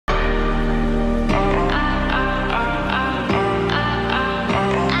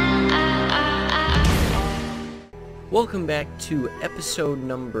Welcome back to episode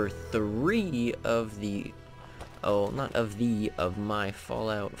number 3 of the... Oh, not of the, of my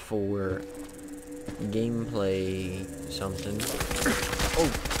Fallout 4 gameplay something.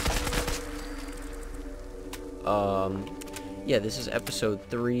 Yeah, this is episode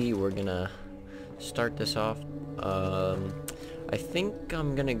 3. We're gonna start this off. I think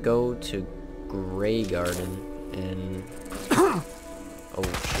I'm gonna go to Greygarden and... Oh,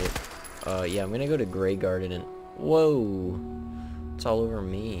 shit. Yeah, I'm gonna go to Greygarden and... Whoa! It's all over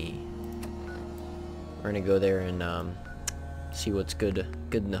me. We're gonna go there and, see what's good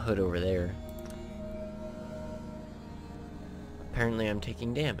in the hood over there. Apparently I'm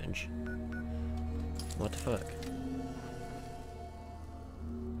taking damage. What the fuck?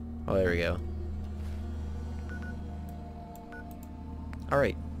 Oh, there we go.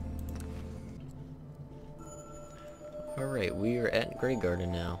 Alright. Alright, we are at Greygarden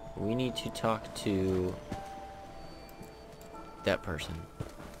now. We need to talk to... that person.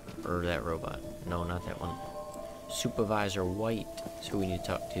 Or that robot. No, not that one. Supervisor White. That's who we need to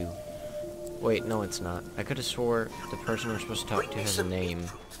talk to. Wait, no it's not. I could have swore the person we're supposed to talk to has a name.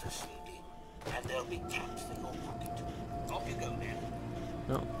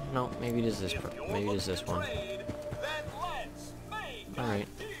 No, maybe it is this one. Alright.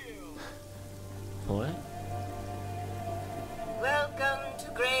 What? Welcome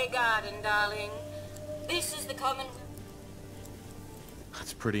to Greygarden, darling. This is the common...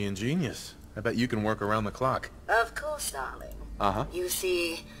 That's pretty ingenious. I bet you can work around the clock. Of course, darling. Uh-huh. You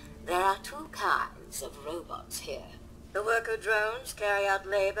see, there are two kinds of robots here. The worker drones carry out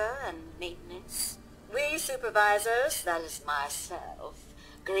labor and maintenance. We supervisors, that is myself,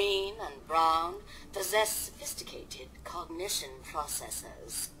 Green and Brown, possess sophisticated cognition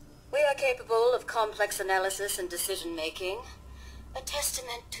processors. We are capable of complex analysis and decision-making, a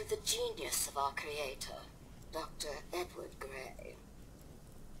testament to the genius of our creator, Dr. Edward Grey.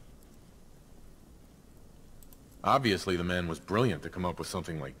 Obviously the man was brilliant to come up with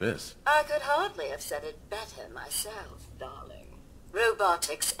something like this. I could hardly have said it better myself, darling.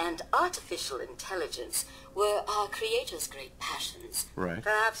 Robotics and artificial intelligence were our creator's great passions. Right.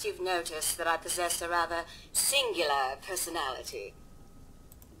 Perhaps you've noticed that I possess a rather singular personality.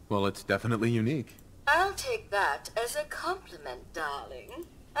 Well, it's definitely unique. I'll take that as a compliment, darling.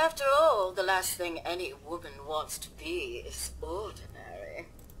 After all, the last thing any woman wants to be is ordinary.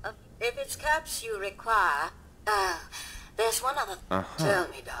 If it's caps you require... there's one other... Tell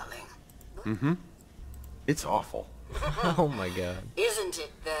me, darling. Mm-hmm. It's awful. Oh my god. Isn't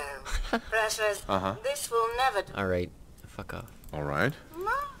it, though? Precious, this will never... Alright, fuck off. Alright.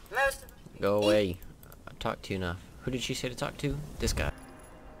 Most of... Go away. I've talked to you enough. Who did she say to talk to? This guy.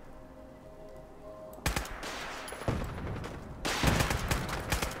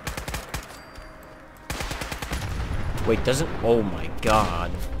 Wait, doesn't... Oh my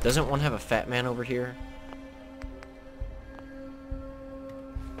god. Doesn't one have a fat man over here?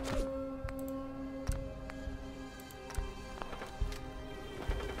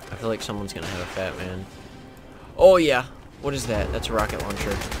 I feel like someone's gonna have a fat man. Oh yeah. What is that? That's a rocket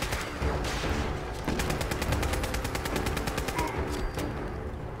launcher.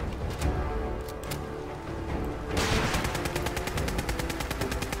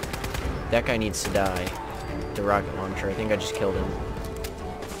 That guy needs to die. The rocket launcher. I think I just killed him.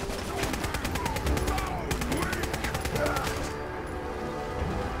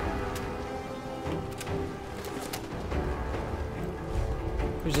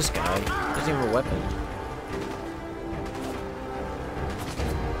 Who's this guy? He doesn't even have a weapon.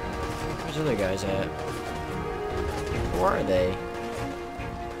 Where's the other guys at? Who are they?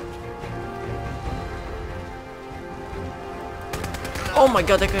 Oh my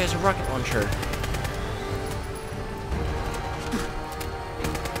god, that guy has a rocket launcher.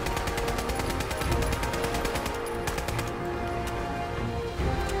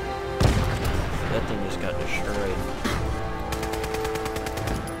 That thing just got destroyed.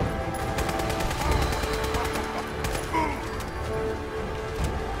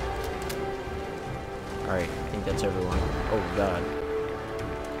 Alright, I think that's everyone. Oh god.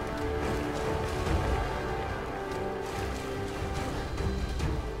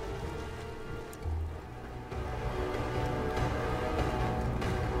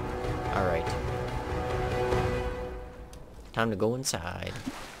 Alright. Time to go inside.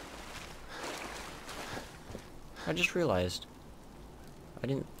 I just realized I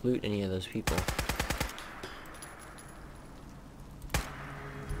didn't loot any of those people.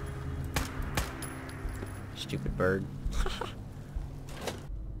 Stupid bird.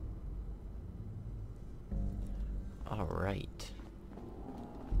 Alright.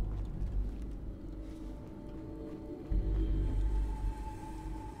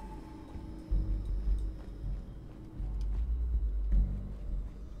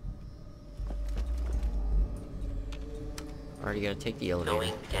 Already gotta take the elevator.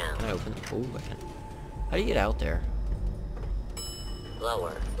 Going down. Can I open? Oh, I can. How do you get out there?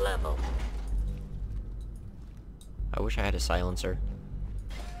 Lower level. I wish I had a silencer.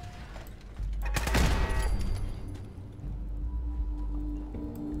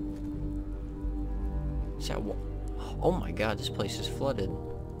 Is that oh my god, this place is flooded.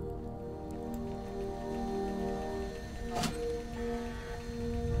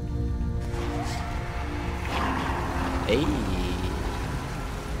 Hey.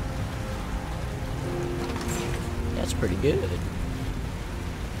 That's pretty good.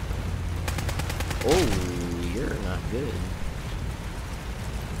 Oh, you're not good.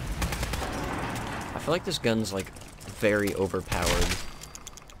 I feel like this gun's like very overpowered.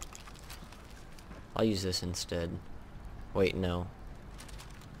 I'll use this instead. Wait, no.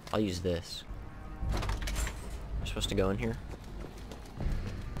 I'll use this. Am I supposed to go in here?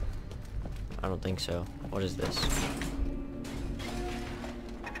 I don't think so. What is this?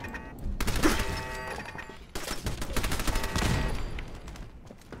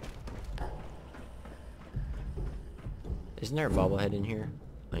 Isn't there a bobblehead in here?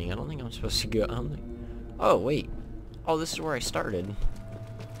 Like, I don't think I'm supposed to go. Oh, wait. Oh, this is where I started.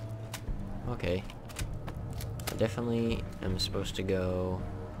 Okay. I definitely am supposed to go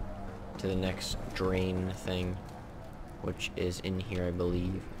to the next drain thing, which is in here, I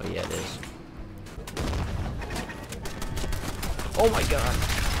believe. Oh, yeah, it is. Oh my god!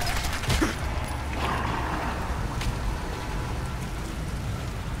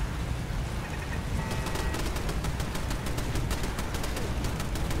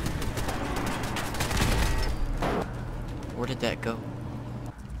 Where did that go?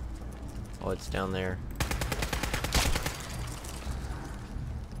 Oh, it's down there.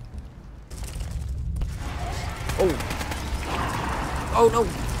 Oh! Oh no!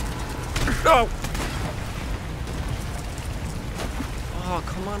 No! Oh,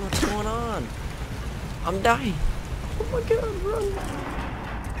 come on, what's going on? I'm dying. Oh my god, run.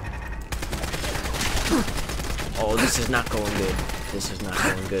 Oh, this is not going good. This is not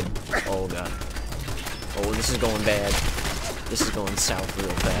going good. Oh god. Oh, this is going bad. This is going south real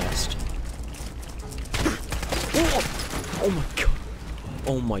fast. Oh, oh my god.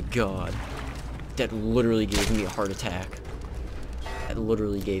 Oh my god. That literally gave me a heart attack. That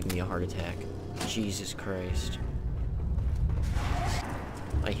literally gave me a heart attack. Jesus Christ.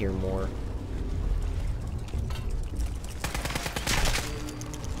 I hear more.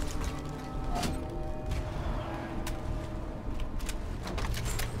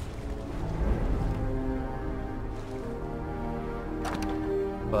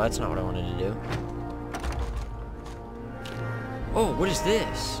 Well, that's not what I wanted to do. Oh, what is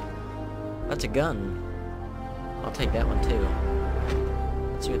this? That's a gun. I'll take that one too.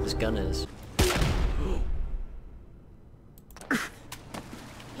 Let's see what this gun is.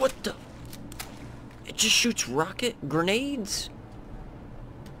 What the? It just shoots rocket grenades?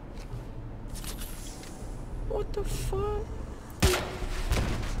 What the fuck?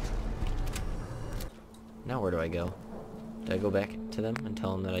 Now where do I go? Do I go back to them and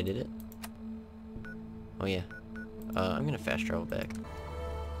tell them that I did it? Oh yeah. I'm gonna fast travel back.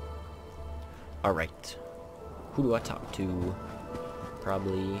 Alright. Who do I talk to?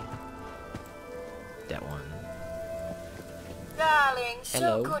 Probably that one. Darling,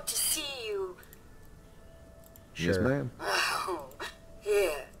 Hello. so good to see you. Yes, Sure. ma'am. Oh,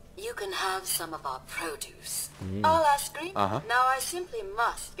 here, you can have some of our produce. All ask green. Uh-huh. Now I simply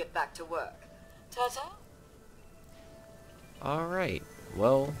must get back to work. Ta-ta. Alright.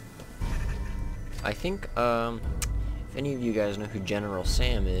 Well, I think, if any of you guys know who General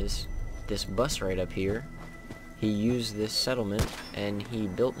Sam is, this bus right up here, he used this settlement and he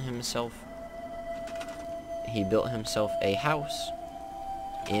built himself a house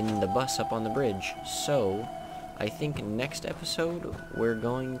in the bus up on the bridge. So I think next episode we're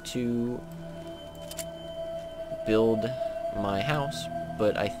going to build my house,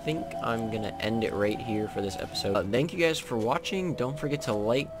 but I think I'm gonna end it right here for this episode. Thank you guys for watching. Don't forget to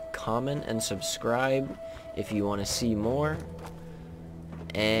like, comment, and subscribe if you want to see more.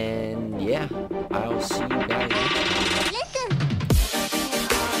 And yeah, I'll see you guys next time.